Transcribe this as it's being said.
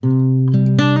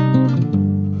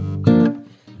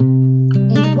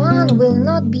will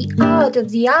not be out of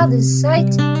the other's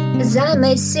sight, as I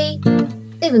may say,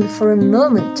 even for a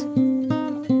moment.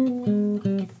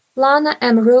 Lana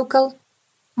M. Ruckel,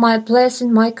 My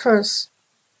Blessing, My Curse.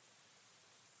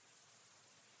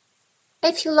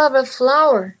 If you love a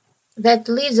flower that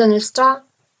lives on a star,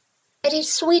 it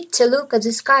is sweet to look at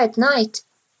the sky at night.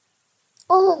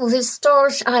 All the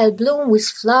stars are abloom with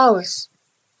flowers.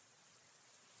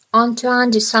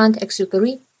 Antoine de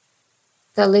Saint-Exupéry,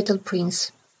 The Little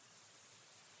Prince.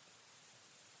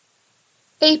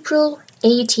 April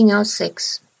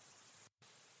 1806.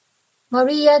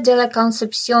 Maria de la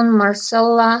Concepción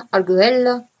Marcela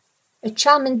Arguello, a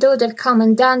charming daughter of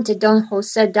Comandante Don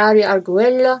José Dario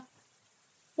Arguello,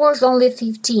 was only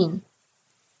 15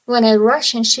 when a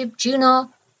Russian ship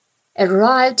Juno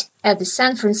arrived at the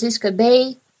San Francisco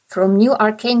Bay from New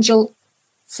Archangel,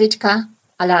 Sitka,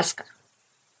 Alaska.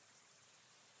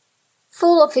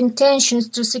 Full of intentions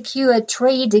to secure a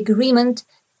trade agreement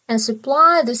and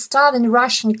supply the starving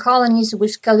Russian colonies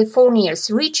with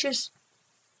California's riches,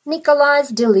 Nikolai's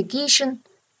delegation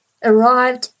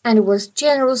arrived and was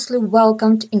generously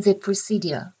welcomed in the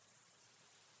Presidio.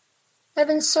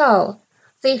 Even so,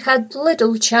 they had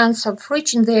little chance of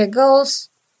reaching their goals,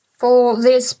 for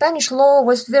the Spanish law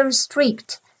was very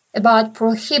strict about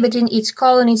prohibiting its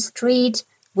colonies' trade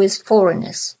with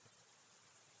foreigners.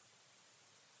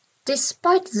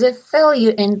 Despite the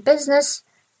failure in business,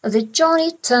 the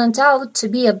journey turned out to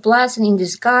be a blessing in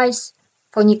disguise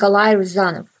for Nikolai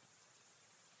Ryazanov.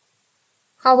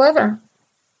 However,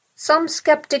 some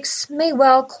skeptics may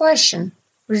well question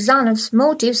Ryazanov's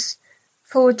motives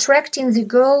for attracting the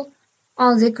girl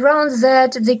on the grounds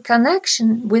that the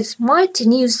connection with mighty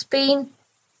New Spain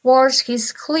was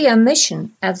his clear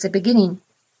mission at the beginning.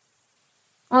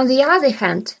 On the other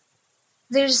hand,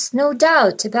 there is no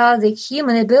doubt about the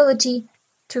human ability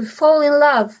to fall in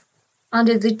love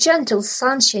under the gentle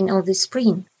sunshine of the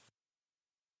spring.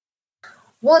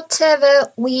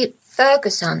 Whatever we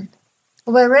focus on,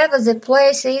 wherever the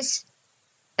place is,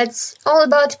 it's all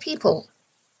about people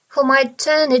who might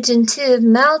turn it into a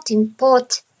melting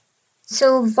pot,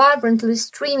 so vibrantly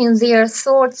streaming their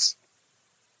thoughts,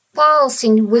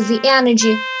 pulsing with the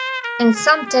energy, and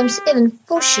sometimes even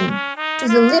pushing to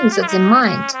the limits of the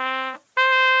mind.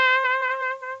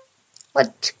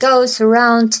 What goes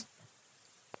around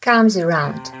comes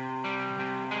around.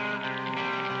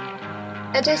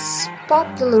 It is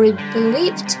popularly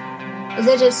believed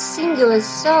that a singular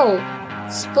soul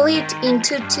split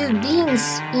into two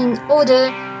beings in order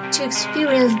to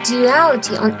experience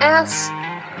duality on earth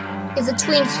is a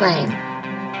twin flame.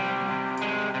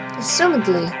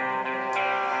 Assumedly,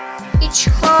 each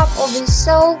half of the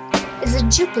soul is a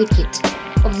duplicate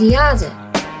of the other,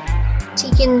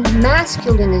 taking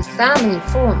masculine and feminine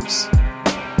forms.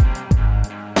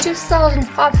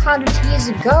 2,500 years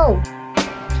ago,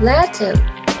 Plato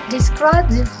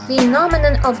described the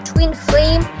phenomenon of twin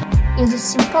flame in the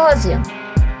Symposium.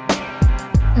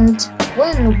 And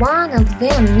when one of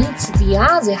them meets the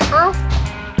other half,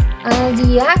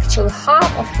 the actual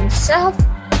half of himself,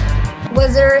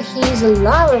 whether he is a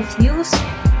lover of youth,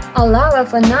 a lover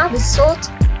of another sort,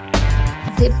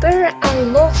 the pair are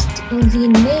lost in the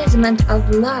amazement of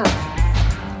love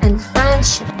and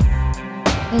friendship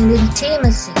and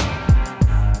intimacy,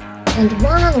 and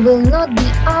one will not be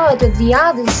out of the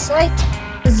other's sight,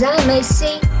 as I may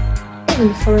say,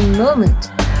 even for a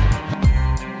moment.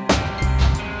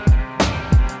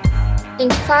 In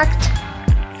fact,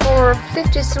 for a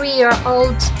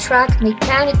 53-year-old truck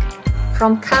mechanic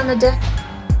from Canada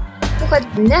who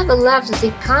had never left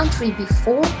the country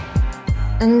before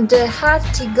and had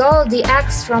to go the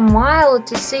extra mile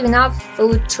to save enough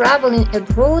for traveling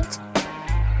abroad,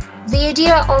 the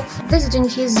idea of visiting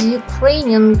his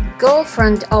Ukrainian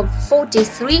girlfriend of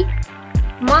 43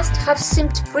 must have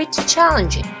seemed pretty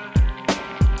challenging.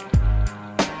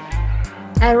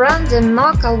 A random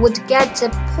knocker would get a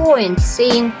point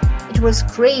saying it was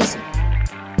crazy.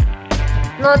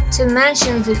 Not to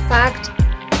mention the fact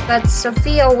that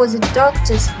Sophia was a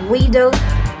doctor's widow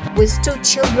with 2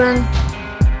 children,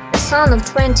 a son of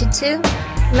 22,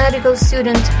 medical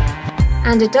student,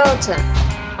 and a daughter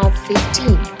of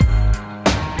 15.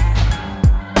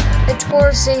 It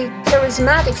was a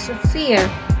charismatic Sophia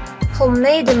who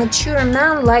made a mature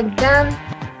man like Ben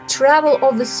travel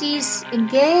overseas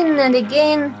again and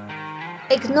again,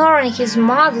 ignoring his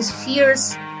mother's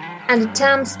fears and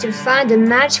attempts to find a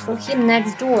match for him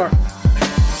next door.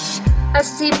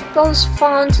 As they both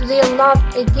found their love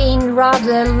again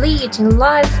rather late in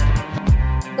life,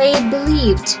 they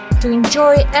believed to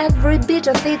enjoy every bit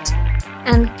of it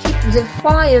and keep the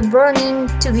fire burning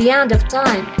to the end of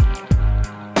time.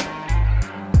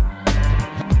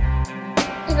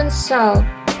 so,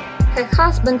 her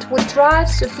husband would drive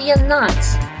Sophia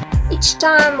nuts each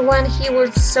time when he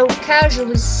was so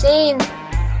casually saying,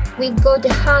 "We've got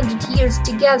 100 years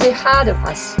together ahead of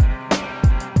us."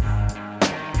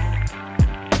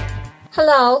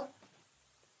 "Hello.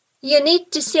 You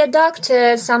need to see a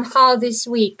doctor somehow this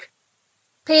week.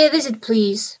 Pay a visit,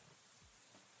 please."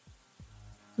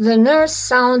 The nurse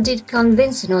sounded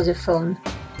convincing on the phone.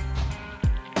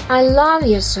 "I love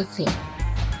you, Sophie.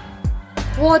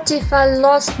 What if I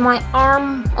lost my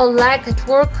arm or leg at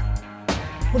work?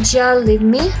 Would you leave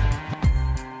me?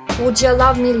 Would you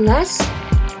love me less?"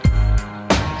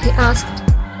 he asked.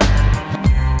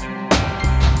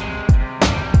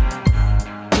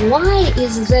 Why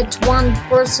is that one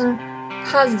person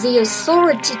has the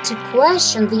authority to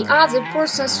question the other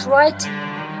person's right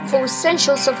for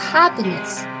essentials of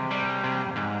happiness?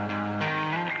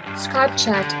 Skype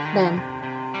chat, Ben.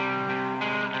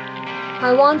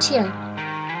 "I want you,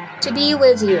 to be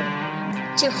with you,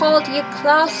 to hold you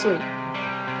closely,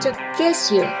 to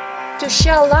kiss you, to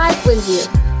share life with you."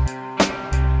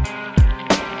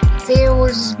 There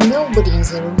was nobody in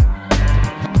the room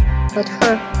but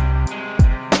her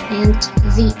and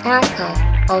the echo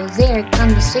of their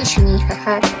conversation in her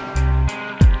head.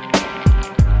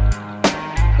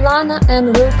 Lana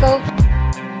and Ruko,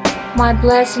 my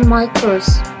blessing, my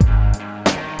curse.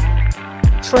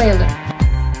 Trailer.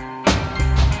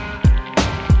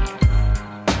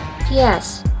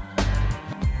 P.S.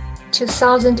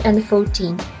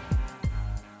 2014.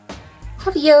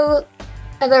 Have you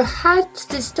ever heard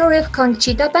the story of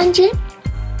Conchita, Benji?